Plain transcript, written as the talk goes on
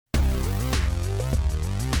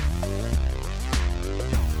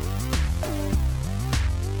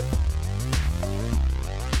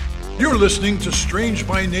You're listening to Strange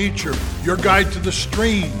by Nature, your guide to the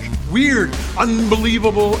strange, weird,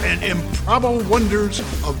 unbelievable, and improbable wonders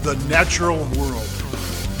of the natural world.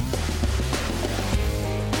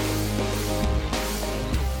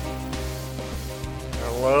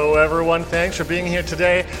 Hello, everyone. Thanks for being here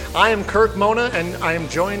today. I am Kirk Mona, and I am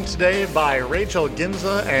joined today by Rachel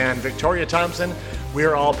Ginza and Victoria Thompson. We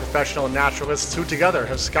are all professional naturalists who together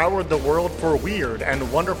have scoured the world for weird and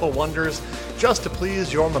wonderful wonders just to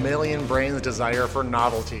please your mammalian brain's desire for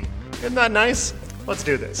novelty. Isn't that nice? Let's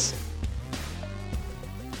do this.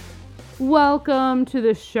 Welcome to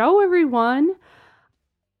the show, everyone.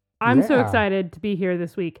 I'm so Yeah. excited to be here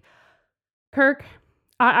this week. Kirk,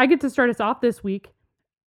 I get to start us off this week.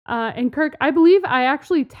 And Kirk, I believe I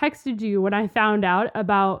actually texted you when I found out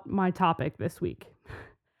about my topic this week.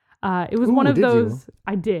 It was one of did you? those,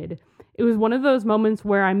 I did. It was one of those moments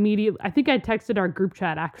where I think I texted our group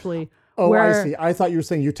chat actually. Oh, where, I see. I thought you were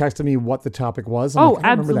saying you texted me what the topic was. Oh,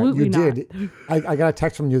 I don't remember absolutely that. You not. did. I got a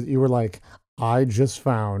text from you that you were like, I just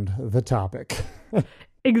found the topic.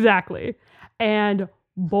 Exactly. And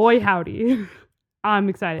boy, howdy. I'm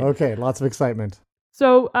excited. Okay, lots of excitement.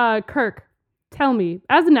 So, Kirk, tell me,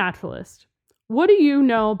 as a naturalist, what do you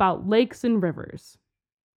know about lakes and rivers?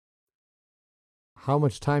 How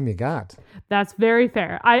much time you got? That's very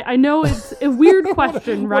fair. I know it's a weird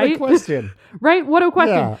question, right? What a question. Right? What a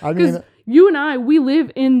question. Yeah, I Because mean- you and I, we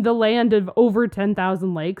live in the land of over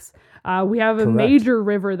 10,000 lakes. We have a Correct. major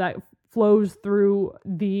river that flows through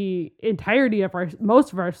the entirety of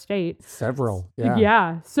most of our state. Several. Yeah.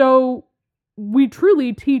 Yeah. So we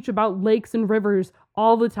truly teach about lakes and rivers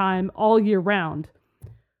all the time, all year round.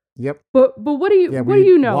 Yep. But what do you Yeah, what do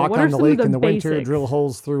you know? walk What on are the some lake of the in the basics? winter, drill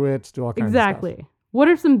holes through it, do all kinds of Exactly. stuff. What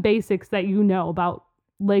are some basics that you know about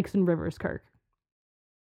lakes and rivers, Kirk?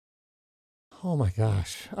 Oh my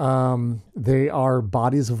gosh. They are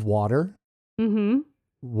bodies of water. Mm-hmm.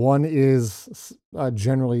 One is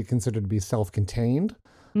generally considered to be self-contained,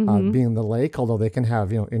 Mm-hmm. being the lake, although they can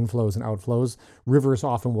have, inflows and outflows. Rivers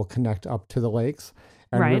often will connect up to the lakes,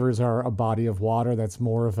 and Right. rivers are a body of water that's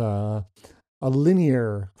more of a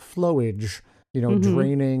linear flowage, Mhm.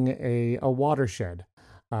 draining a watershed.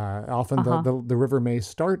 Often Uh-huh. the river may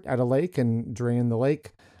start at a lake and drain the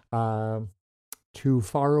lake to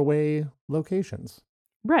far away locations.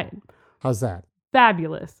 Right. How's that?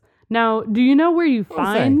 Fabulous. Now, do you know where you Oh,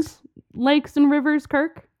 find thanks. lakes and rivers,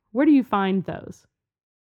 Kirk? Where do you find those?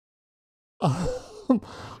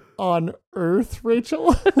 On Earth,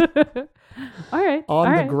 Rachel? All right. all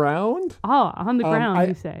On the right. ground? Oh, on the ground, I-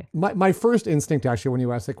 you say. My first instinct, actually, when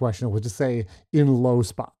you asked that question, was to say in low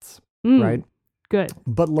spots, Mm, right? Good.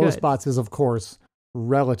 But low Good. spots is, of course,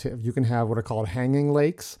 relative. You can have what are called hanging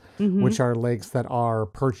lakes, Mhm. which are lakes that are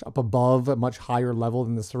perched up above a much higher level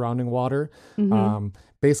than the surrounding water. Mhm.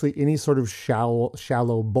 Basically, any sort of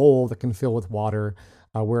shallow bowl that can fill with water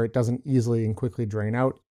where it doesn't easily and quickly drain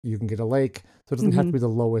out, you can get a lake. So it doesn't have to be the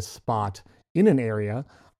lowest spot in an area,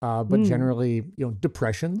 but Mm. generally,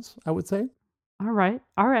 depressions, I would say. All right.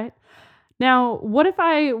 All right. Now, what if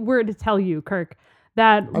I were to tell you, Kirk,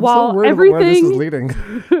 that I'm while so worried about where this is everything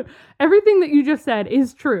leading. everything that you just said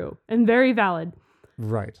is true and very valid,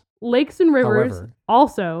 Right. lakes and rivers However-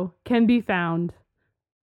 also can be found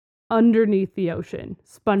underneath the ocean,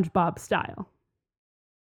 SpongeBob style.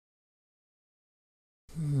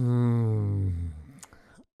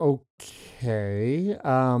 Okay.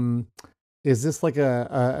 Is this like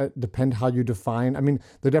a depend how you define? I mean,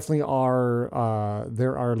 there definitely are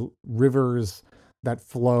there are rivers that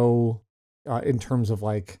flow in terms of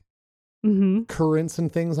like Mm-hmm. currents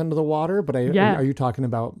and things under the water, but Yeah. are you talking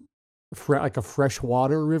about like a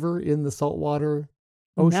freshwater river in the saltwater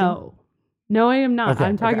ocean? No, I am not. Okay,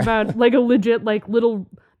 I'm talking okay. about like a legit, like little,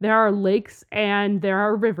 there are lakes and there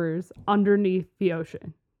are rivers underneath the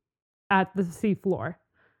ocean at the seafloor.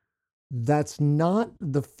 That's not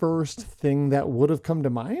the first thing that would have come to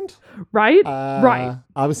mind. Right? Right.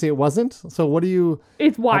 Obviously, it wasn't. So, what do you?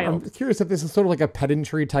 It's I'm wild. curious if this is sort of like a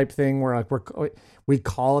pedantry type thing where like we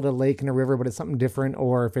call it a lake and a river, but it's something different,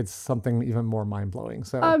 or if it's something even more mind blowing.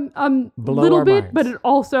 So, below Little our bit, but minds. it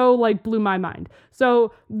also like blew my mind.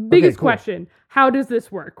 So biggest cool. question, how does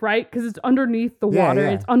this work, right? Because it's underneath the Yeah, water,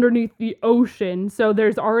 yeah. it's underneath the ocean. So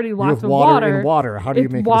there's already you lots have of water water. in water. How do you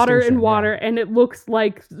It's make water a in distinction? water, Yeah. and it looks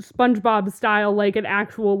like SpongeBob style, like an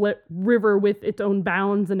actual river with its own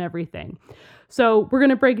bounds and everything. So we're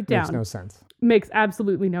gonna break it down. Makes no sense Makes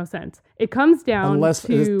absolutely no sense. It comes down unless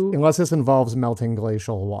to this involves melting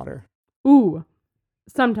glacial water.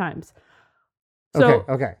 sometimes. So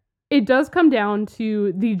Okay. it does come down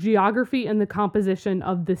to the geography and the composition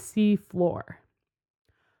of the sea floor.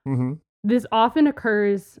 Mm-hmm. This often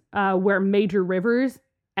occurs where major rivers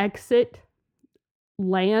exit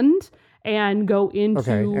land and go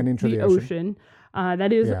into, and into the the ocean.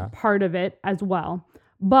 That is Yeah. part of it as well.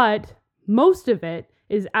 But most of it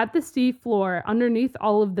is at the seafloor, underneath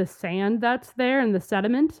all of the sand that's there and the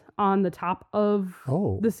sediment on the top of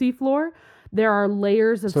Oh, the seafloor. There are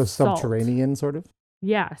layers of so salt. subterranean sort of?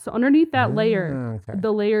 Yeah. So underneath that layer, Okay.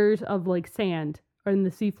 the layers of like sand in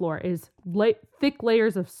the seafloor is thick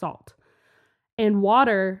layers of salt. And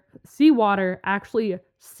seawater actually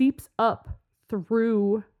seeps up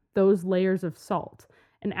through those layers of salt.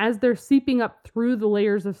 And as they're seeping up through the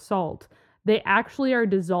layers of salt, they actually are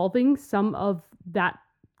dissolving some of that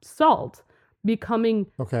salt, making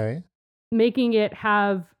it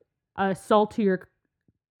have a saltier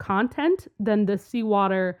content than the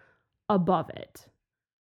seawater above it,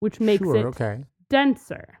 which makes it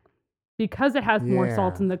denser because it has more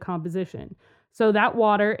salt in the composition. So that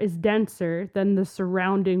water is denser than the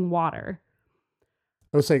surrounding water.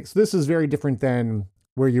 So this is very different than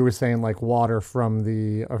where you were saying like water from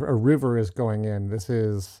a river is going in.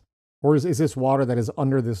 Is this water that is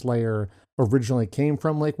under this layer originally came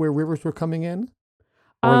from like where rivers were coming in?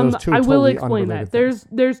 Or are those two I will totally explain that. unrelated things?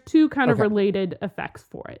 There's two kind of related effects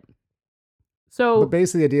for it. So But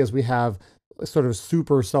basically the idea is we have sort of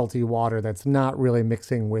super salty water that's not really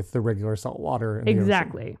mixing with the regular salt water in the ocean.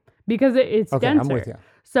 exactly, because it's denser. I'm with you.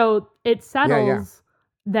 So it settles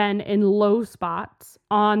then in low spots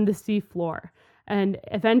on the seafloor. And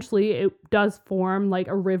eventually it does form like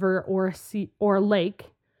a river or a sea or a lake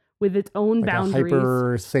with its own Like boundaries. a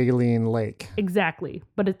hyper saline lake. Exactly.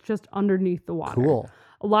 But it's just underneath the water. Cool.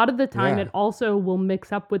 A lot of the time Yeah. it also will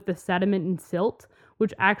mix up with the sediment and silt,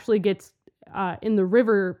 which actually gets in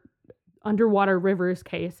the underwater rivers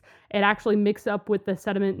case, it actually mixes up with the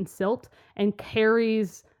sediment and silt and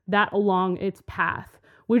carries that along its path,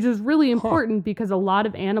 which is really important because a lot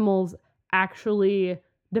of animals actually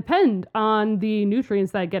depend on the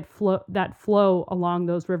nutrients that flow along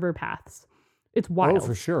those river paths. It's wild.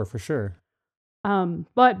 Oh, for sure.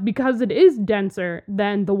 But because it is denser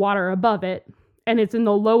than the water above it, and it's in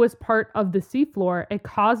the lowest part of the seafloor, it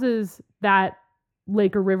causes that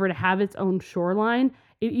lake or river to have its own shoreline.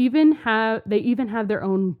 They even have their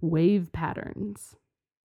own wave patterns.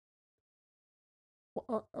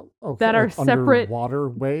 Okay, that are separate underwater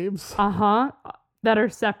waves. That are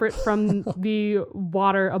separate from the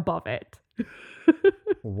water above it.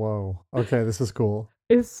 Whoa. Okay, this is cool.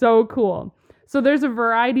 It's so cool. So there's a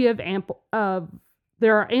variety of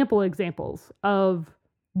there are ample examples of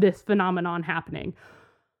this phenomenon happening.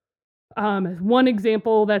 One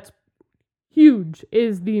example that's huge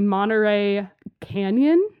is the Monterey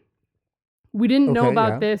Canyon. We didn't know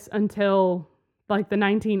about this until like the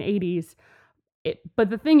 1980s. But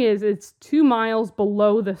the thing is, it's 2 miles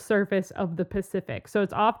below the surface of the Pacific. So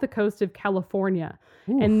it's off the coast of California.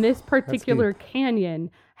 Oof, and this particular canyon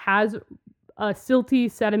has a silty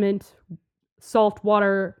sediment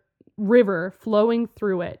saltwater river flowing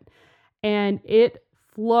through it. And it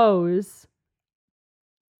flows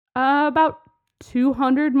about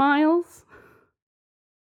 200 miles.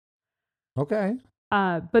 Okay.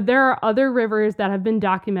 But there are other rivers that have been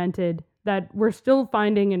documented that we're still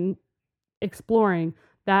finding and exploring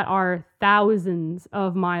that are thousands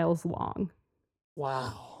of miles long.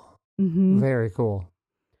 Wow. Mm-hmm. Very cool.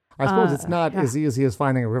 I suppose it's not as easy as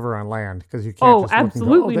finding a river on land because you can't just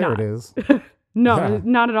absolutely look and go, there not. it is. No,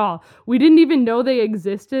 not at all. We didn't even know they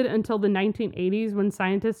existed until the 1980s when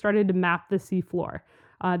scientists started to map the seafloor.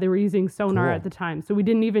 They were using sonar at the time. So we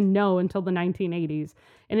didn't even know until the 1980s.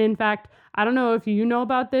 And in fact, I don't know if you know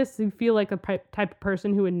about this. You feel like a type of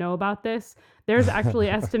person who would know about this. There's actually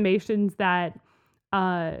estimations that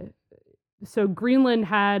so Greenland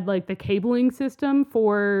had like the cabling system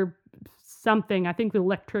for something, I think the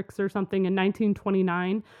electrics or something in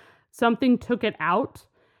 1929. Something took it out.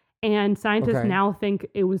 And scientists now think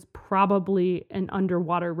it was probably an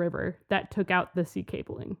underwater river that took out the sea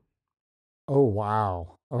cabling. Oh,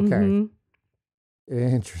 wow. Okay. Mm-hmm.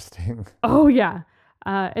 Interesting. Oh, yeah.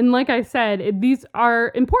 And like I said, these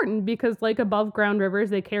are important because like above ground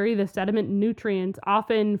rivers, they carry the sediment and nutrients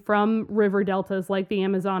often from river deltas like the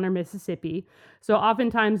Amazon or Mississippi. So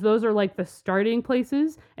oftentimes those are like the starting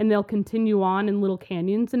places and they'll continue on in little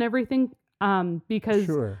canyons and everything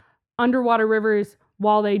because underwater rivers,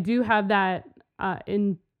 while they do have that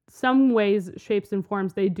in some ways, shapes and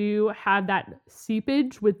forms, they do have that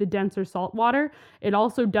seepage with the denser salt water. It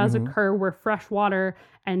also does occur where fresh water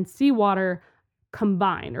and seawater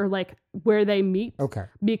combine or like where they meet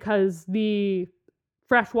because the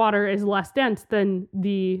fresh water is less dense than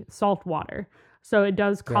the salt water. So it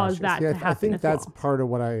does cause Gotcha. that See, to happen I think as that's well. part of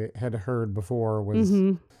what I had heard before was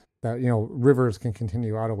Mm-hmm. that, rivers can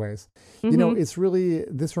continue out a ways. Mm-hmm. It's really,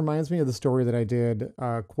 this reminds me of the story that I did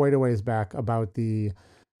quite a ways back about the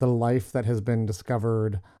life that has been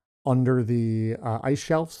discovered under the ice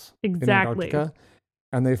shelves in Exactly. Antarctica.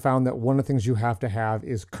 And they found that one of the things you have to have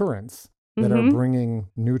is currents that are Mm-hmm. bringing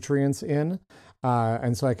nutrients in.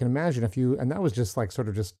 And so I can imagine and that was just like sort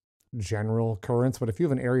of just general currents, but if you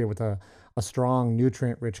have an area with a strong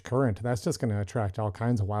nutrient rich current, that's just going to attract all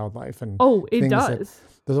kinds of wildlife and Oh, it things that does.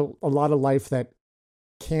 there's a lot of life that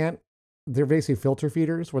they're basically filter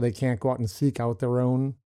feeders where they can't go out and seek out their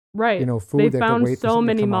own, Right. food. They They have to found wait for so something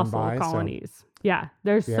to many come on mussel by. So colonies. Yeah,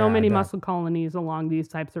 there's so yeah, I many bet. mussel colonies along these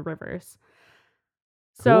types of rivers.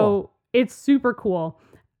 Cool. So it's super cool.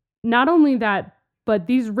 Not only that, but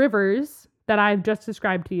these rivers that I've just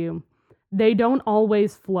described to you, they don't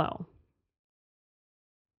always flow.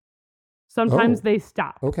 Sometimes Oh, they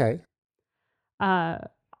stop. okay.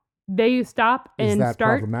 They stop Is and that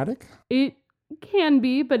start. problematic? It can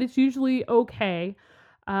be, but it's usually okay.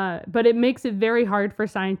 But it makes it very hard for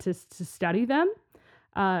scientists to study them.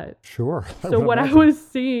 Sure. So what I was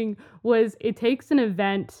seeing was it takes an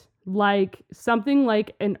event like something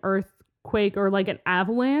like an earthquake or like an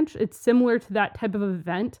avalanche. It's similar to that type of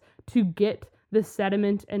event to get the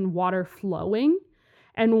sediment and water flowing.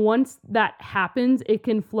 And once that happens, it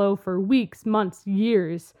can flow for weeks, months,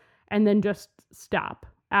 years, and then just stop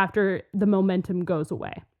after the momentum goes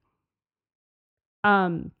away.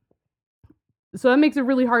 So that makes it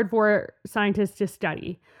really hard for scientists to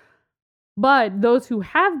study. But those who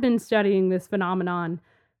have been studying this phenomenon,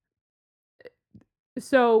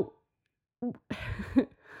 so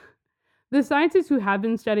the scientists who have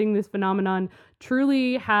been studying this phenomenon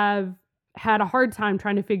truly have had a hard time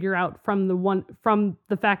trying to figure out from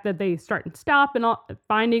the fact that they start and stop and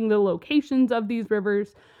finding the locations of these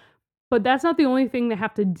rivers. But that's not the only thing they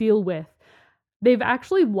have to deal with. They've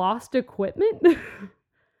actually lost equipment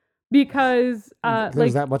because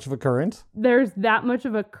there's that much of a current. there's that much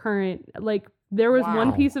of a current. Like there was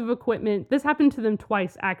one Wow. piece of equipment. This happened to them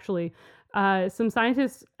twice, actually. Some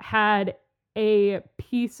scientists had a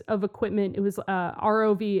piece of equipment. It was a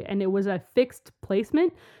ROV, and it was a fixed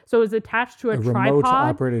placement. So it was attached to a remote tripod.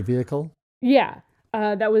 operated vehicle. Yeah.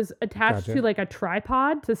 That was attached Gotcha. to like a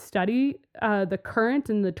tripod to study the current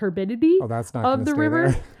and the turbidity Oh, that's not of gonna the stay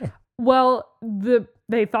river. there. Well,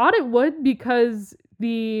 they thought it would because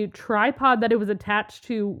the tripod that it was attached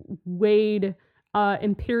to weighed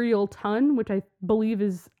imperial ton, which I believe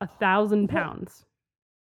is 1,000 pounds.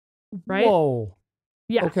 Right? Whoa.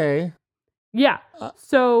 Yeah. Okay. Yeah. Uh,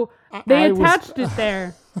 So they I was- attached it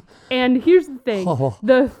there. And here's the thing. Oh.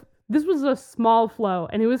 This was a small flow,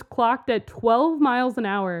 and it was clocked at 12 miles an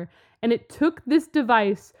hour, and it took this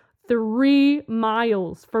device 3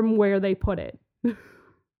 miles from where they put it.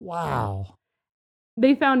 Wow.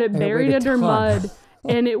 They found it And it buried weighed a under ton. mud,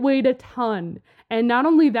 and it weighed a ton. And not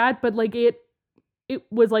only that, but like it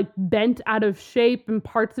was like bent out of shape, and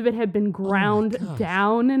parts of it had been ground gosh.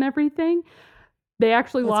 down and everything. They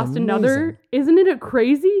actually That's lost another. amazing. Isn't it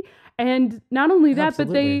crazy? And not only that, but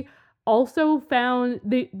Absolutely. they also found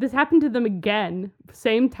this happened to them again,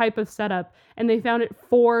 same type of setup, and they found it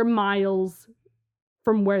 4 miles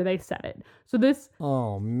from where they set it. So this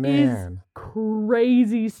Oh is man.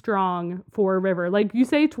 crazy strong for a river. Like you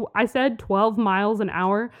say, I said 12 miles an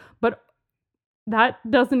hour, but that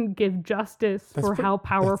doesn't give justice That's for pre- how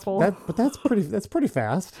powerful. But that's pretty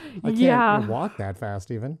fast. I can't Yeah. walk that fast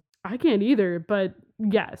even. I can't either, but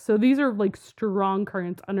yeah, so these are like strong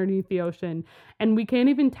currents underneath the ocean, and we can't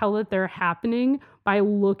even tell that they're happening by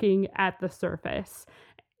looking at the surface.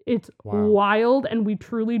 It's Wow. wild, and we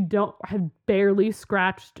truly have barely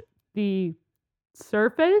scratched the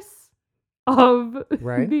surface of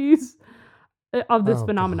Right. this Oh, God.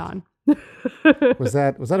 phenomenon. Was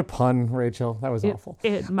that a pun, Rachel? That was awful.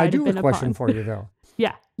 It I might do have have been a a question pun. for you though.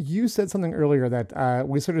 Yeah. You said something earlier that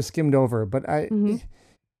we sort of skimmed over, but Mhm.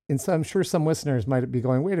 and so I'm sure some listeners might be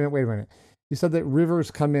going, wait a minute. You said that rivers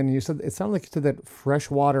come in. It sounded like you said that fresh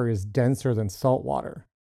water is denser than salt water,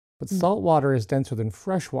 but salt water is denser than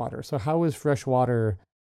fresh water. So how is fresh water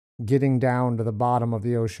getting down to the bottom of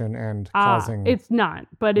the ocean and causing It's not,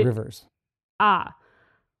 but rivers?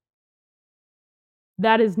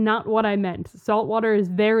 That is not what I meant. Saltwater is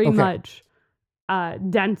very Okay. much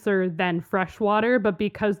denser than fresh water, but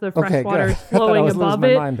because the fresh Okay, water good. is I thought I flowing was losing above my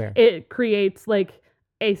it, mind there. it creates like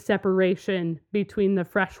a separation between the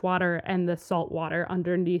fresh water and the salt water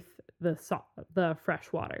underneath the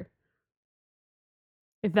fresh water.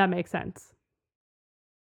 If that makes sense.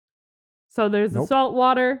 So there's the Nope. salt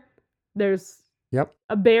water, there's Yep.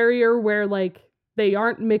 a barrier where like They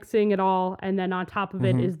aren't mixing at all, and then on top of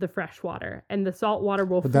it Mhm. is the fresh water, and the salt water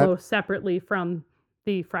will But flow separately from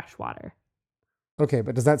the fresh water. okay,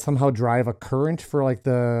 but does that somehow drive a current for like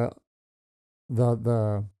the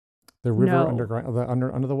river No, underground, the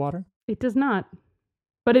under the water? it does not.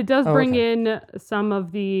 But it does Oh, bring okay. in some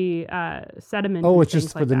of the sediment Oh, and it's just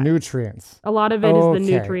things for like the that. nutrients. A lot of it is the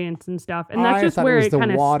Okay. nutrients and stuff, and that's I just thought it where was it the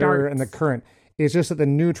kind of water starts. and the current. It's just that the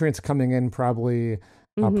nutrients coming in probably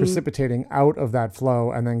Mhm. precipitating out of that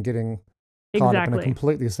flow and then getting caught up in a Exactly.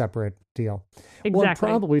 completely separate deal. Well, and Exactly.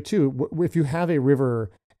 probably too, if you have a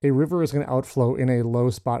river is going to outflow in a low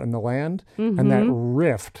spot in the land, and that Mhm.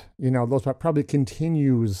 rift, low spot probably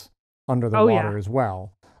continues under the Oh, water yeah. as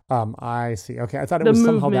well. I see. Okay, I thought it The was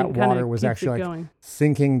somehow that movement kind water of was keeps it actually like going.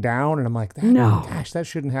 sinking down, and I'm like, No. gosh, that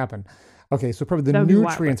shouldn't happen. Okay, so probably the That would be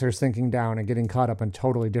nutrients wild. are sinking down and getting caught up in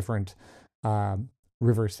totally different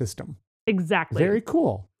river system. Exactly. Very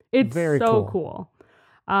cool. It's Very so cool.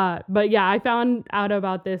 cool. But yeah, I found out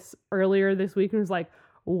about this earlier this week and was like,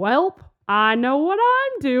 "Welp, I know what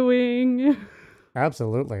I'm doing."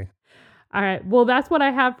 Absolutely. All right. Well, that's what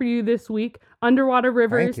I have for you this week. Underwater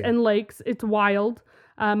rivers you. and lakes. It's wild.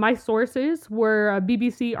 My sources were a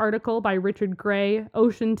BBC article by Richard Gray,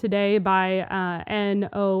 Ocean Today by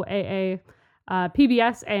NOAA,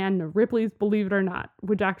 PBS, and Ripley's Believe It or Not,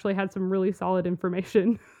 which actually had some really solid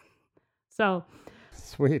information. So,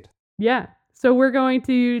 Sweet. yeah. So we're going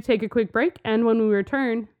to take a quick break, and when we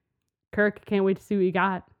return, Kirk, can't wait to see what you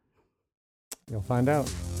got. You'll find out.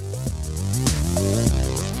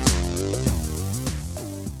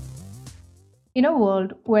 In a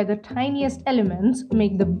world where the tiniest elements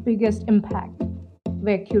make the biggest impact,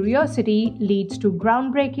 where curiosity leads to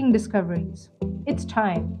groundbreaking discoveries, it's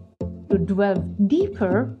time to delve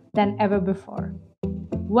deeper than ever before.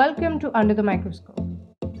 Welcome to Under the Microscope,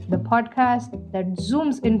 the podcast that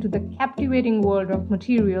zooms into the captivating world of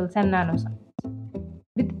materials and nanoscience.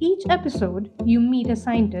 With each episode, you meet a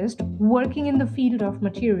scientist working in the field of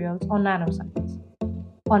materials or nanoscience.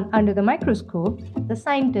 On Under the Microscope, the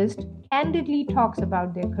scientist candidly talks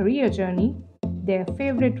about their career journey, their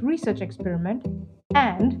favorite research experiment,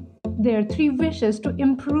 and their 3 wishes to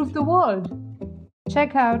improve the world.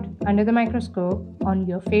 Check out Under the Microscope on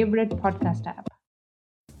your favorite podcast app.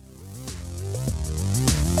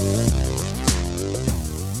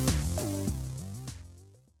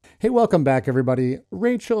 Hey, welcome back, everybody.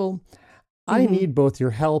 Rachel, I need both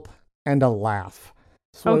your help and a laugh.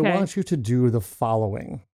 So Okay. I want you to do the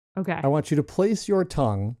following. Okay. I want you to place your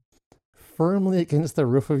tongue firmly against the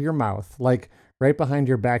roof of your mouth, like right behind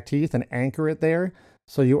your back teeth, and anchor it there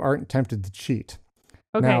so you aren't tempted to cheat.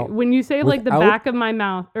 Okay, Now, when you say like the without- back of my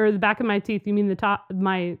mouth or the back of my teeth, you mean the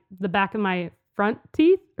back of my front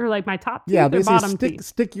teeth or like my top teeth Yeah, or basically bottom teeth?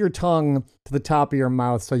 stick your tongue to the top of your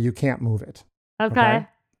mouth so you can't move it. Okay.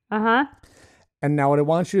 Uh-huh. And now what I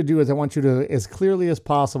want you to do is I want you to, as clearly as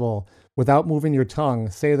possible, without moving your tongue,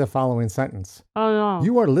 say the following sentence. Oh no.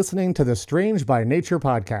 You are listening to the Strange by Nature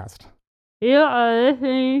podcast. You are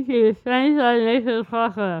listening to Strange by Nature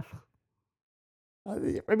podcast.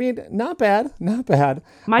 I mean, not bad, not bad.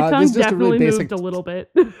 My this tongue is just a definitely really basic moved a little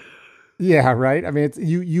bit. Yeah, right. I mean, it's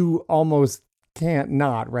you almost can't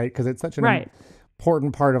not, right? Because it's such an Right.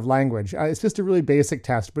 important part of language. It's just a really basic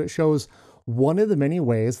test, but it shows one of the many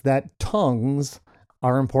ways that tongues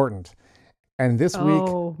are important. And this week,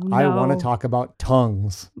 Oh, I want no. to talk about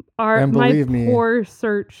tongues. Our, And my believe me, poor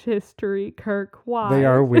search history, Kirk. Why? they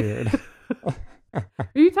are weird. Are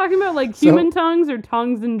you talking about like So- human tongues or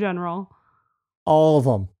tongues in general? All of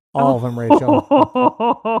them, Rachel.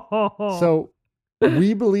 So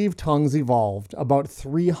we believe tongues evolved about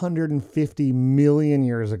 350 million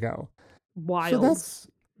years ago. Wild. So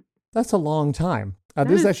that's a long time. That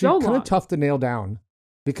This is is actually so kind long. of tough to nail down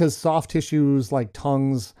because soft tissues like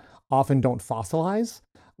tongues often don't fossilize.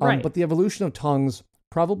 Right. But the evolution of tongues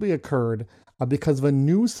probably occurred because of a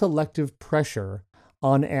new selective pressure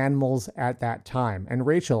on animals at that time. And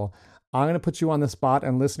Rachel, I'm going to put you on the spot,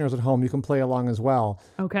 and listeners at home, you can play along as well.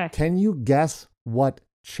 Okay. Can you guess what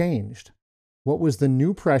changed? What was the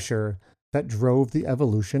new pressure that drove the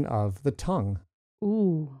evolution of the tongue?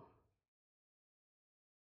 Ooh.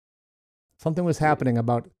 Something was happening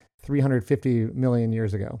about 350 million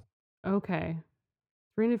years ago. Okay.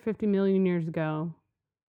 350 million years ago.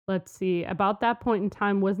 Let's see. About that point in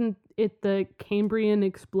time, wasn't it the Cambrian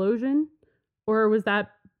explosion? Or was that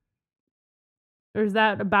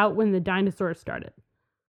about when the dinosaurs started?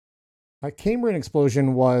 Cambrian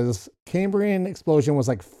explosion was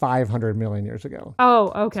like 500 million years ago.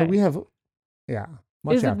 Oh, okay. So we have,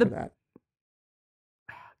 much Is it after the- that.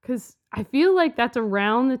 Because I feel like that's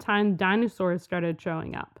around the time dinosaurs started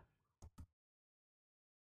showing up.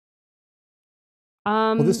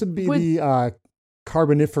 Well, this would be the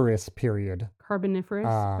Carboniferous period. Carboniferous.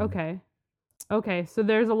 Um, Okay, so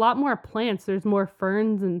there's a lot more plants. There's more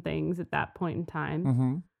ferns and things at that point in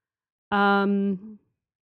time. Um,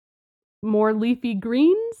 more leafy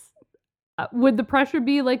greens. Would the pressure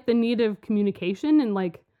be like the need of communication and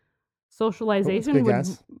like socialization? Good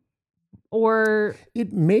guess. Or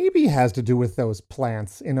It maybe has to do with those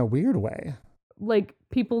plants in a weird way. like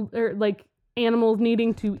people or like animals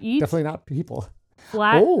needing to eat Definitely not people.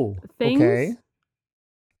 flat Oh, things? okay.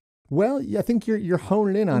 Well, yeah, I think you're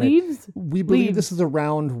honing in on it. Leaves? We believe Leaves. this is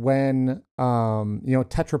around when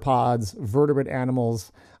tetrapods, vertebrate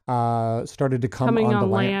animals, started to come Coming onto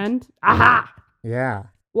on land. land. Aha! Yeah,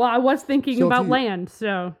 Well, I was thinking So if about you- land,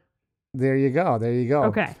 so there you go. There you go.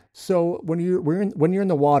 okay. So when you're in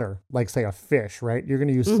the water, like say a fish, right? You're going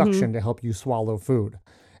to use suction to help you swallow food.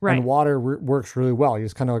 Right. And water works really well. You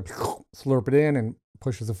just kind of like slurp it in and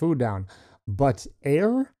pushes the food down. But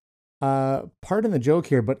air, pardon the joke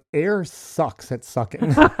here, but air sucks at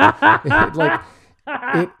sucking.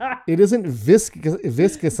 It isn't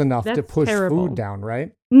viscous enough to That's push terrible. food down,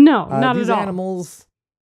 right? No, not These at all.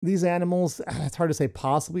 these animals, it's hard to say,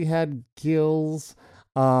 possibly had gills.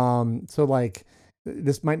 So like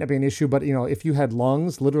this might not be an issue, but if you had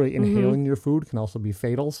lungs, literally inhaling your food can also be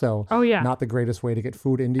fatal. So Oh yeah. not the greatest way to get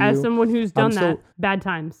food into As you. someone who's done so- that, bad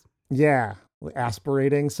times. Yeah,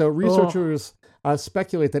 aspirating. So researchers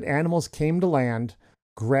speculate that animals came to land,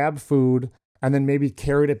 grabbed food, and then maybe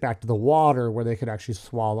carried it back to the water where they could actually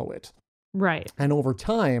swallow it. Right. And over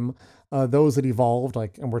time, those that evolved,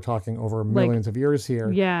 and we're talking over millions of years here.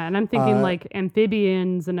 Yeah, and I'm thinking Uh, like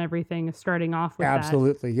amphibians and everything starting off with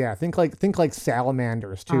Absolutely, yeah. Think like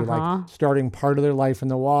salamanders too, Uh-huh. like starting part of their life in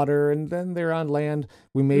the water and then they're on land.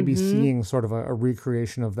 We may be Mhm. seeing sort of a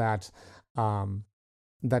recreation of that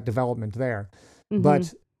development there. that. Mhm.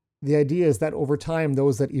 But the idea is that over time,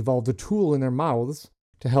 those that evolved a tool in their mouths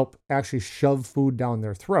to help actually shove food down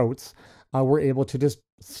their throats were able to just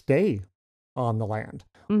stay on the land,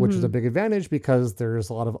 which is a Mhm. big advantage because there's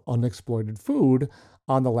a lot of unexploited food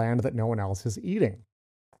on the land that no one else is eating.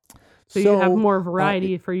 So you have more uh,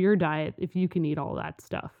 variety for your diet if you can eat all that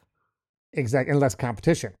stuff. Exactly, and less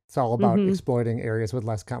competition. It's all about Mhm. exploiting areas with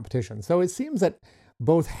less competition. So it seems that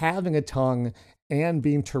both having a tongue and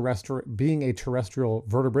being a terrestrial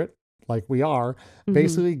vertebrate like we are, Mhm.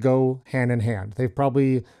 basically go hand in hand. They've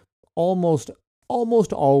probably almost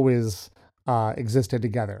always existed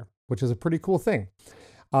together, which is a pretty cool thing.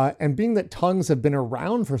 And being that tongues have been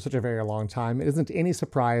around for such a very long time, it isn't any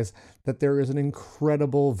surprise that there is an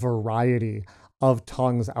incredible variety of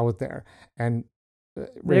tongues out there. And Rachel,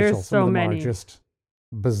 There's some of so them many. are just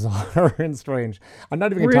bizarre and strange. I'm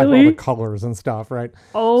not even going to talk about all Really? the colors and stuff, right?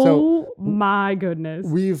 Oh my goodness.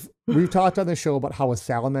 We've talked on the show about how a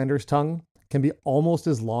salamander's tongue can be almost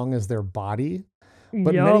as long as their body,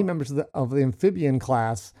 but many Yup. members of the amphibian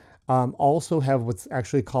class also have what's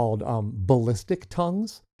actually called ballistic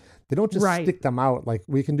tongues. They don't just Right. stick them out like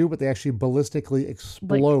we can do, but they actually ballistically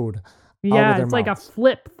explode out Yeah, of their it's like a mouths.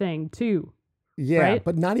 flip thing too. Yeah, right?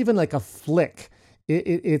 but not even like a flick.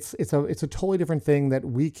 It's a totally different thing that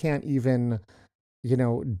we can't even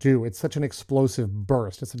do. It's such an explosive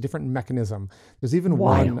burst. It's a different mechanism. There's even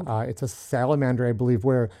one. Wild. It's a salamander, I believe,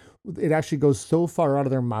 where it actually goes so far out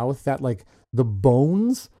of their mouth that like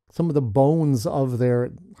some of the bones of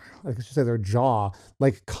their, I should say their jaw,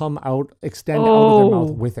 like extend out of their mouth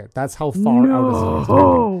Oh. with it. That's how far out it's extending.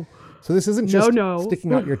 No. So this isn't just No.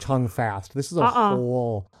 sticking out your tongue fast. This is a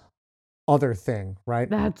whole other thing, right?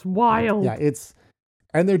 That's wild. Yeah,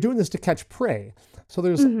 and they're doing this to catch prey. So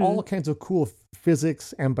there's all kinds of cool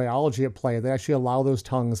physics and biology at play that actually allow those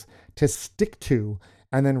tongues to stick to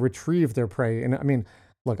and then retrieve their prey. And I mean,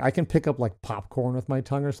 look, I can pick up like popcorn with my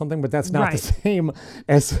tongue or something, but that's not Right. the same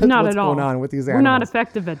as Not what's at all. going on with these We're animals. not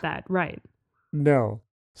effective at that, right? No.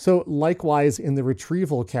 So likewise, in the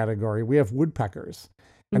retrieval category, we have woodpeckers.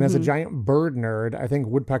 And as a giant bird nerd, I think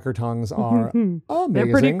woodpecker tongues are amazing.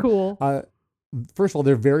 They're pretty cool. First of all,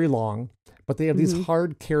 they're very long, but they have Mm-hmm. these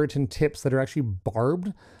hard keratin tips that are actually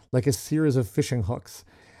barbed like a series of fishing hooks.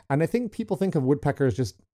 And I think people think of woodpeckers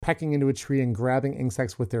just pecking into a tree and grabbing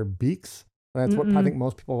insects with their beaks. That's what I think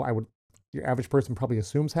most people, your average person probably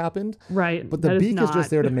assumes happened. Right. But the that beak is just not.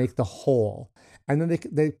 there to make the hole. And then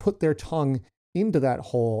they put their tongue into that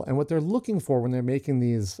hole. And what they're looking for when they're making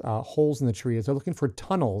these holes in the tree is they're looking for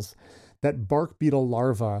tunnels that bark beetle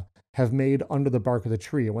larvae have made under the bark of the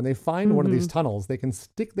tree. And when they find one of these tunnels, they can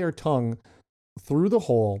stick their tongue through the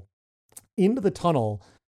hole into the tunnel,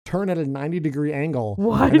 turn at a 90-degree angle,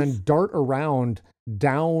 What? and then dart around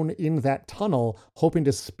down in that tunnel, hoping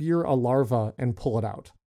to spear a larva and pull it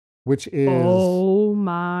out. which is Oh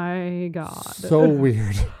my God. so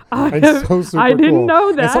weird I and so super I didn't cool. know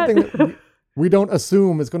And that. something that we don't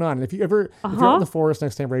assume is going on. And if you're out Uh-huh. in the forest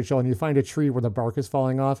next time, Rachel, and you find a tree where the bark is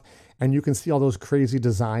falling off, and you can see all those crazy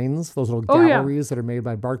designs, those little Oh, yeah. galleries that are made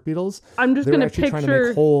by bark beetles, I'm just they're gonna actually trying to picture.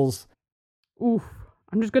 make holes. Oof.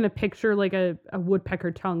 I'm just gonna picture like a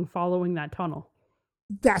woodpecker tongue following that tunnel.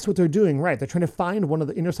 That's what they're doing, right? They're trying to find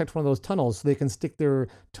intersect one of those tunnels so they can stick their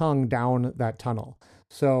tongue down that tunnel.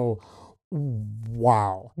 So,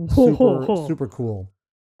 wow, super cool.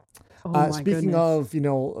 Oh my Speaking goodness.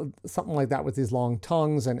 of, something like that with these long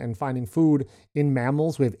tongues and finding food in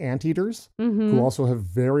mammals, we have anteaters who also have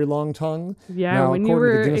very long tongue. Yeah, Now, when you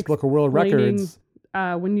according to were the Guinness Book of World explaining, Records,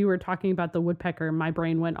 when you were talking about the woodpecker, my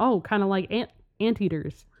brain went, oh, kind of like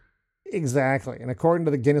anteaters. exactly. And according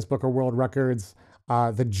to the Guinness Book of World Records,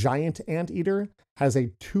 the giant anteater has a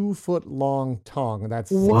 2-foot long tongue. That's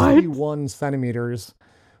What? 61 centimeters,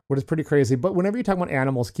 which is pretty crazy. But whenever you talk about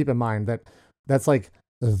animals, keep in mind that that's like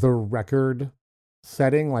the record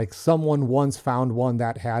setting. Like someone once found one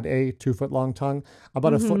that had a 2-foot long tongue.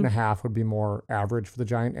 About a foot and a half would be more average for the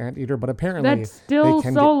giant anteater. But apparently That's still they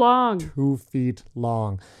can so get long. 2 feet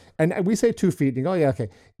long. And we say 2 feet, and you go, yeah, okay.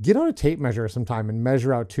 Get out a tape measure sometime and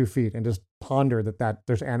measure out 2 feet and just ponder that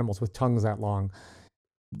there's animals with tongues that long.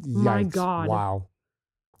 My Yikes. God. Wow.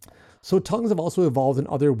 So tongues have also evolved in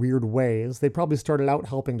other weird ways. They probably started out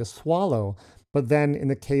helping to swallow, but then in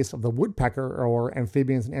the case of the woodpecker or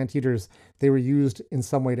amphibians and anteaters, they were used in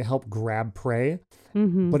some way to help grab prey.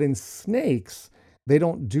 Mm-hmm. But in snakes, they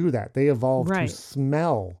don't do that. They evolved Right. to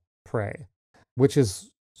smell prey, which is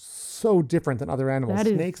so different than other animals. That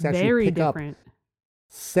is Snakes actually very pick up different.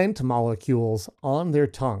 scent molecules on their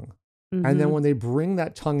tongue. And then Mhm. when they bring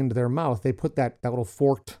that tongue into their mouth, they put that little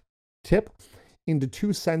forked tip into 2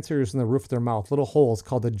 sensors in the roof of their mouth, little holes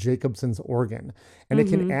called the Jacobson's organ. And it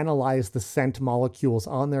can analyze the scent molecules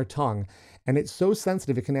on their tongue. And it's so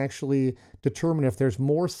sensitive, it can actually determine if there's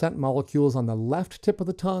more scent molecules on the left tip of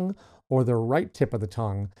the tongue or the right tip of the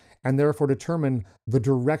tongue, and therefore determine the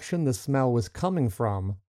direction the smell was coming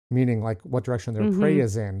from, meaning like what direction their prey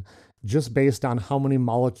is in, just based on how many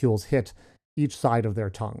molecules hit each side of their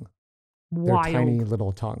tongue. Their Wild. tiny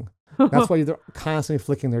little tongue. That's why they're constantly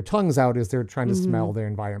flicking their tongues out, is they're trying to smell their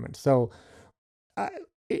environment. So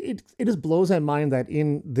it just blows my mind that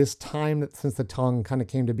in this time that since the tongue kind of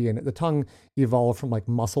came to be, and the tongue evolved from like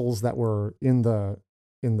muscles that were in the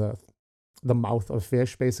mouth of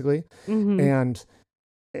fish, basically, and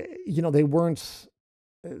they weren't.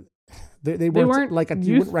 They weren't like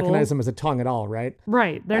you wouldn't recognize them as a tongue at all, right?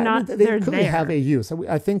 Right. They're I not. mean, they they're clearly there. have a use.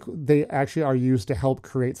 I think they actually are used to help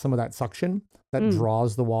create some of that suction that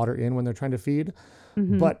draws the water in when they're trying to feed.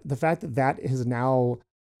 But the fact that that has now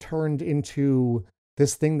turned into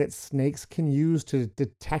this thing that snakes can use to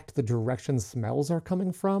detect the direction smells are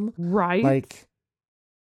coming from, Right. like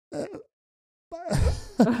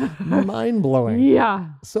mind blowing. Yeah.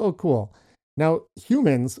 So cool. Now,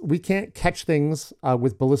 humans, we can't catch things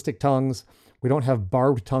with ballistic tongues. We don't have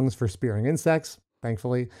barbed tongues for spearing insects,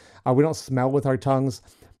 thankfully. We don't smell with our tongues,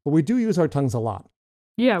 but we do use our tongues a lot.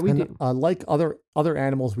 Yeah, we And do. like other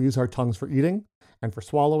animals, we use our tongues for eating and for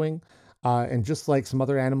swallowing. And just like some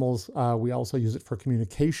other animals, we also use it for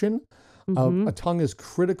communication. A tongue is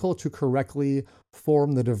critical to correctly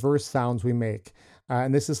form the diverse sounds we make.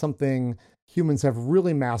 And this is something humans have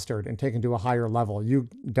really mastered and taken to a higher level. You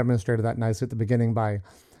demonstrated that nicely at the beginning by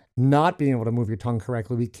not being able to move your tongue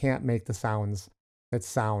correctly. We can't make the sounds that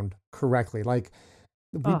sound correctly. Like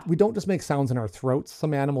we don't just make sounds in our throats.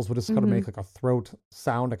 Some animals will just kind of make like a throat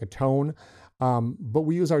sound, like a tone. But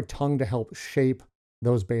we use our tongue to help shape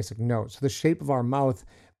those basic notes. So the shape of our mouth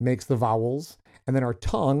makes the vowels, and then our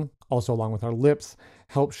tongue, also along with our lips,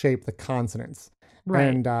 help shape the consonants. Right.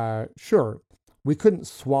 And sure, we couldn't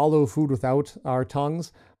swallow food without our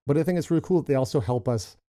tongues, but I think it's really cool that they also help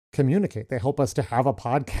us communicate. They help us to have a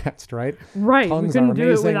podcast, right? Right. Tongues We couldn't are do it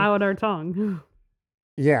amazing. without our tongue.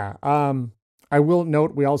 Yeah. I will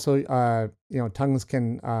note we also, tongues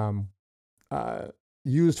can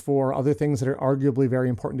used for other things that are arguably very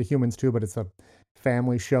important to humans too, but it's a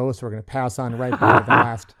family show, so we're going to pass on right by the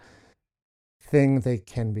last thing they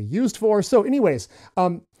can be used for. So anyways,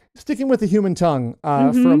 sticking with the human tongue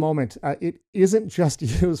for a moment, it isn't just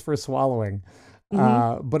used for swallowing,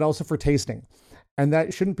 but also for tasting. And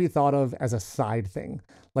that shouldn't be thought of as a side thing.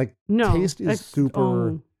 Like No. taste is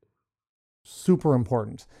super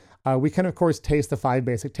important. We can, of course, taste the 5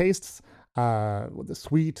 basic tastes, the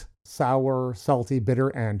sweet, sour, salty, bitter,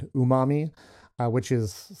 and umami, which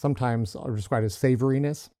is sometimes described as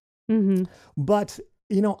savoriness. But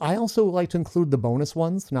I also like to include the bonus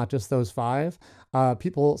ones, not just those five. Some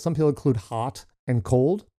people include hot and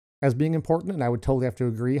cold as being important, and I would totally have to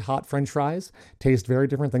agree. Hot French fries taste very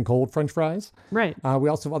different than cold French fries. Right. We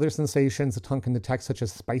also have other sensations the tongue can detect, such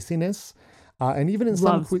as spiciness. And even in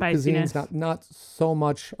Love some cuisines, not so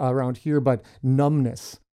much around here, but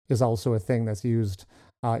numbness is also a thing that's used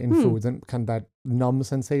in foods, and kind of that numb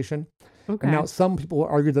sensation. Okay. And now some people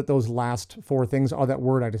argue that those last four things are that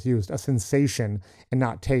word I just used, a sensation and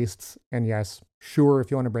not tastes. And yes, sure,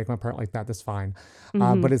 if you want to break them apart like that, that's fine.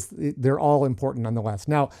 But they're all important nonetheless.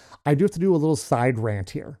 Now, I do have to do a little side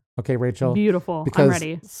rant here. Okay, Rachel? Beautiful. Because I'm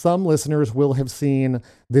ready. some listeners will have seen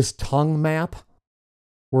this tongue map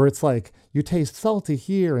where it's like, you taste salty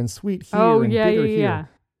here and sweet here and bitter here.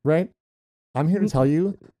 Right? I'm here to tell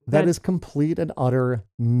you that is complete and utter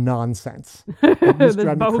nonsense. It used to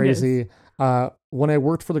drive me crazy. When I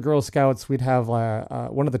worked for the Girl Scouts, we'd have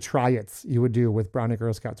one of the try-its you would do with Brownie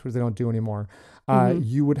Girl Scouts, which they don't do anymore.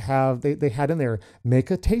 You would have, they had in there,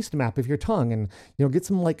 make a taste map of your tongue and, get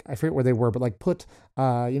some, like, I forget where they were, but like put,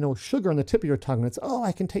 sugar on the tip of your tongue. And it's,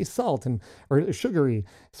 I can taste salt or sugary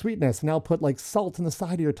sweetness. And I'll put like salt on the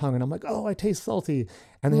side of your tongue. And I'm like, I taste salty.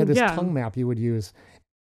 And they had this tongue map you would use.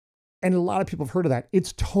 And a lot of people have heard of that.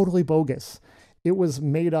 It's totally bogus. It was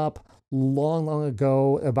made up long, long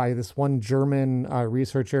ago by this one German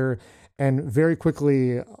researcher. And very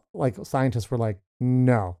quickly, like, scientists were like,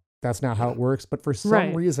 no, that's not how it works. But for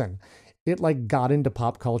some reason, it like got into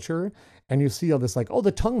pop culture. And you see all this like,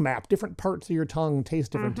 the tongue map, different parts of your tongue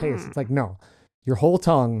taste different tastes. It's like, no, your whole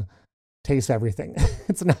tongue tastes everything.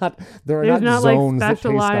 It's not, there are not zones like that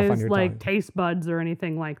taste stuff on your like tongue. taste buds or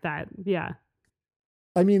anything like that. Yeah.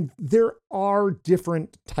 I mean, there are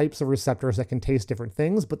different types of receptors that can taste different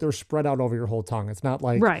things, but they're spread out over your whole tongue. It's not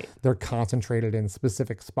like they're concentrated in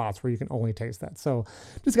specific spots where you can only taste that. So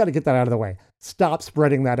just got to get that out of the way. Stop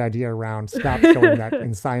spreading that idea around. Stop showing that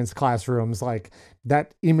in science classrooms. Like,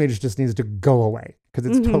 that image just needs to go away because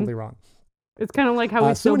it's totally wrong. It's kind of like how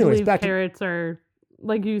we still believe carrots are,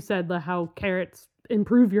 like you said, how carrots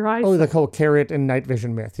improve your eyesight. Oh, the whole carrot and night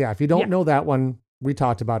vision myth. Yeah, if you don't know that one, we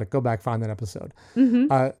talked about it. Go back, find that episode.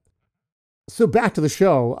 So back to the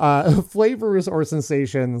show. Flavors or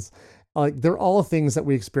sensations, they're all things that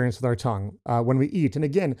we experience with our tongue when we eat. And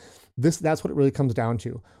again, that's what it really comes down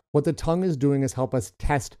to. What the tongue is doing is help us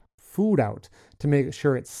test food out to make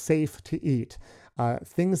sure it's safe to eat.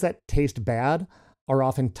 Things that taste bad are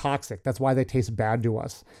often toxic. That's why they taste bad to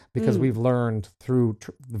us, because we've learned through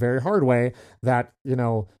the very hard way that,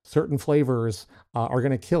 certain flavors are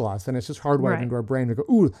going to kill us. And it's just hardwired into our brain to go,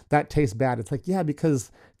 ooh, that tastes bad. It's like, yeah,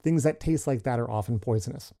 because things that taste like that are often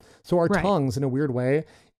poisonous. So our tongues, in a weird way,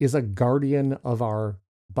 is a guardian of our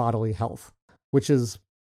bodily health, which is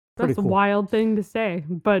pretty cool. That's a wild thing to say,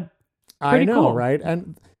 but I know, cool. Right?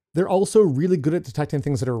 And they're also really good at detecting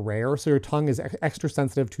things that are rare. So your tongue is extra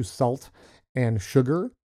sensitive to salt and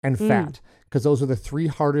sugar and fat, because those are the three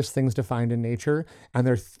hardest things to find in nature, and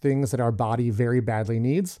they're things that our body very badly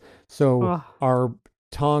needs. So our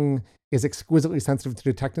tongue is exquisitely sensitive to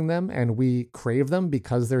detecting them, and we crave them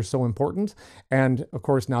because they're so important. And of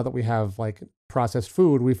course, now that we have like processed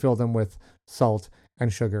food, we fill them with salt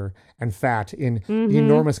and sugar and fat in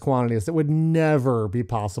enormous quantities that would never be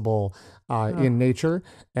possible in nature.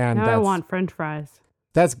 And now I want French fries.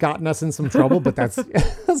 That's gotten us in some trouble, but that's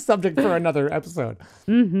a subject for another episode.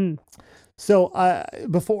 So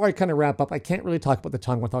before I kind of wrap up, I can't really talk about the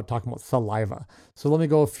tongue without talking about saliva. So let me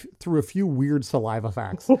go through a few weird saliva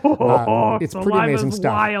facts. It's pretty amazing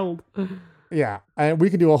stuff. Wild. Yeah, and we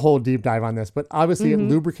could do a whole deep dive on this, but obviously it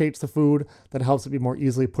lubricates the food, that helps it be more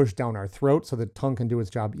easily pushed down our throat so the tongue can do its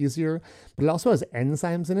job easier. But it also has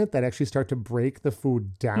enzymes in it that actually start to break the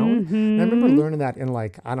food down. And I remember learning that in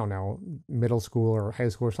like, I don't know, middle school or high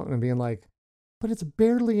school or something, and being like, but it's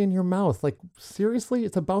barely in your mouth. Like, seriously?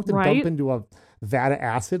 It's about to dump into a vat of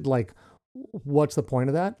acid? Like, what's the point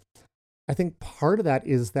of that? I think part of that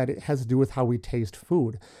is that it has to do with how we taste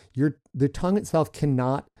food. The tongue itself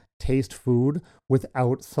cannot taste food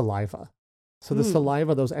without saliva. So the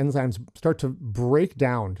saliva, those enzymes start to break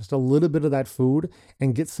down just a little bit of that food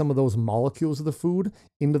and get some of those molecules of the food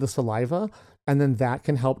into the saliva. And then that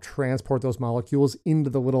can help transport those molecules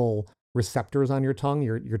into the little receptors on your tongue,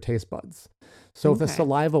 your taste buds. So if the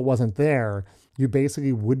saliva wasn't there, you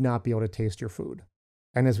basically would not be able to taste your food.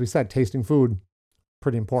 And as we said, tasting food,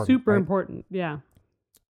 pretty important. Super important. Yeah.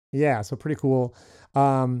 Yeah. So pretty cool.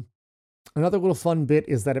 Another little fun bit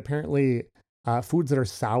is that apparently foods that are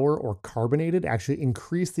sour or carbonated actually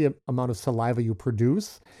increase the amount of saliva you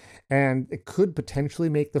produce. and it could potentially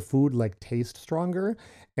make the food like taste stronger,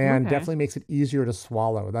 and Okay. definitely makes it easier to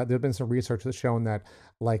swallow. That there've been some research that's shown that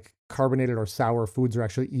like carbonated or sour foods are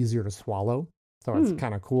actually easier to swallow. So it's Hmm.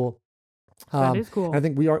 kind of cool. That is cool. And I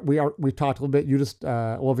think we've talked a little bit. You just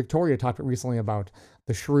Victoria talked recently about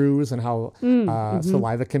the shrews and how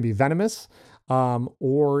saliva can be venomous,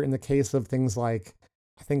 or in the case of things like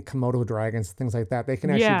I think Komodo dragons, things like that, they can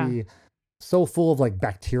actually be so full of like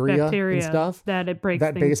bacteria and stuff that it breaks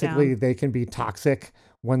that things basically down. they can be toxic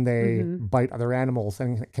when they bite other animals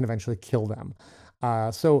and can eventually kill them.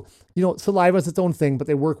 So saliva is its own thing, but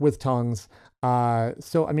they work with tongues.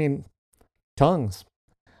 So I mean, tongues.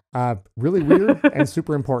 Really weird and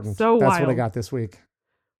super important. So That's what I wild. got this week.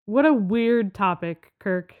 What a weird topic,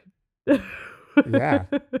 Kirk. Yeah.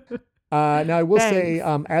 Now I will say,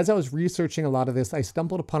 Thanks. as I was researching a lot of this, I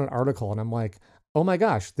stumbled upon an article and I'm like, oh my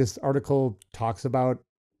gosh, this article talks about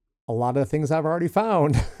a lot of the things I've already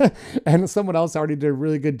found. And someone else already did a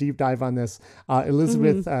really good deep dive on this.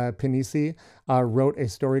 Elizabeth Pinisi wrote a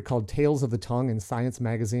story called Tales of the Tongue in Science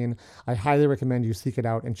Magazine. I highly recommend you seek it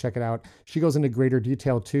out and check it out. She goes into greater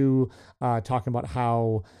detail too, talking about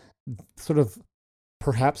how sort of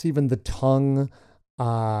perhaps even the tongue,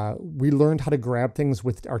 we learned how to grab things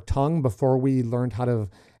with our tongue before we learned how to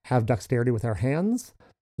have dexterity with our hands.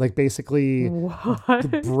 Like basically What?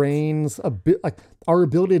 the brain's like our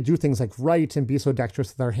ability to do things like write and be so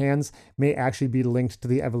dexterous with our hands may actually be linked to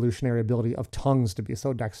the evolutionary ability of tongues to be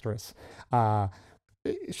so dexterous.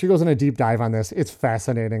 She goes in a deep dive on this. It's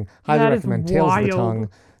fascinating. Highly That is recommend Tales of the wild. Tongue.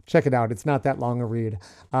 Check it out. It's not that long a read.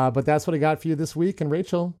 But that's what I got for you this week. And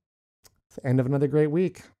Rachel, it's the end of another great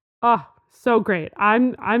week. Oh, so great.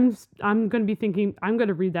 I'm going to be thinking I'm going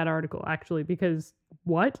to read that article actually because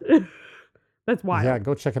what? That's wild. Yeah,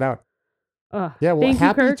 go check it out. Ugh. Yeah, well, Thank you,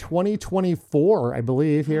 happy Kirk. 2024, I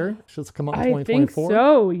believe here. Should come out in I 2024. think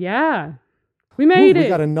so. Yeah. We Ooh, made we it.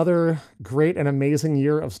 got another great and amazing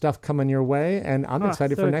year of stuff coming your way, and I'm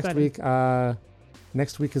excited so for next exciting. week.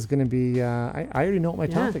 Next week is going to be. I already know what my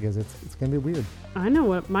Yeah. topic is. It's going to be weird. I know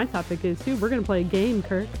what my topic is too. We're going to play a game,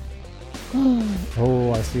 Kirk.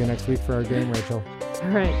 Oh, I'll see you next week for our game, Rachel. All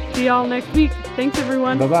right. See y'all next week. Thanks,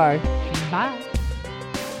 everyone. Bye bye. Bye.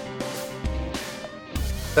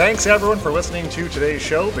 Thanks everyone for listening to today's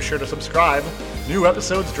show. Be sure to subscribe. New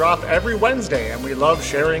episodes drop every Wednesday, and we love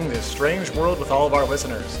sharing this strange world with all of our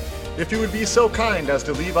listeners. If you would be so kind as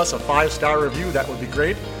to leave us a 5-star review, that would be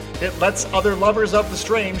great. It lets other lovers of the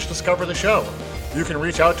strange discover the show. You can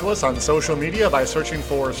reach out to us on social media by searching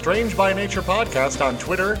for Strange by Nature Podcast on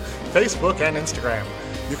Twitter, Facebook, and Instagram.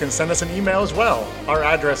 You can send us an email as well. Our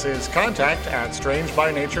address is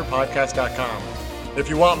contact@strangebynaturepodcast.com. If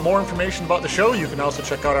you want more information about the show, you can also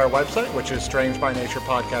check out our website, which is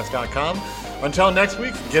strangebynaturepodcast.com. Until next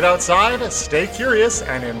week, get outside, stay curious,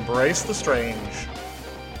 and embrace the strange.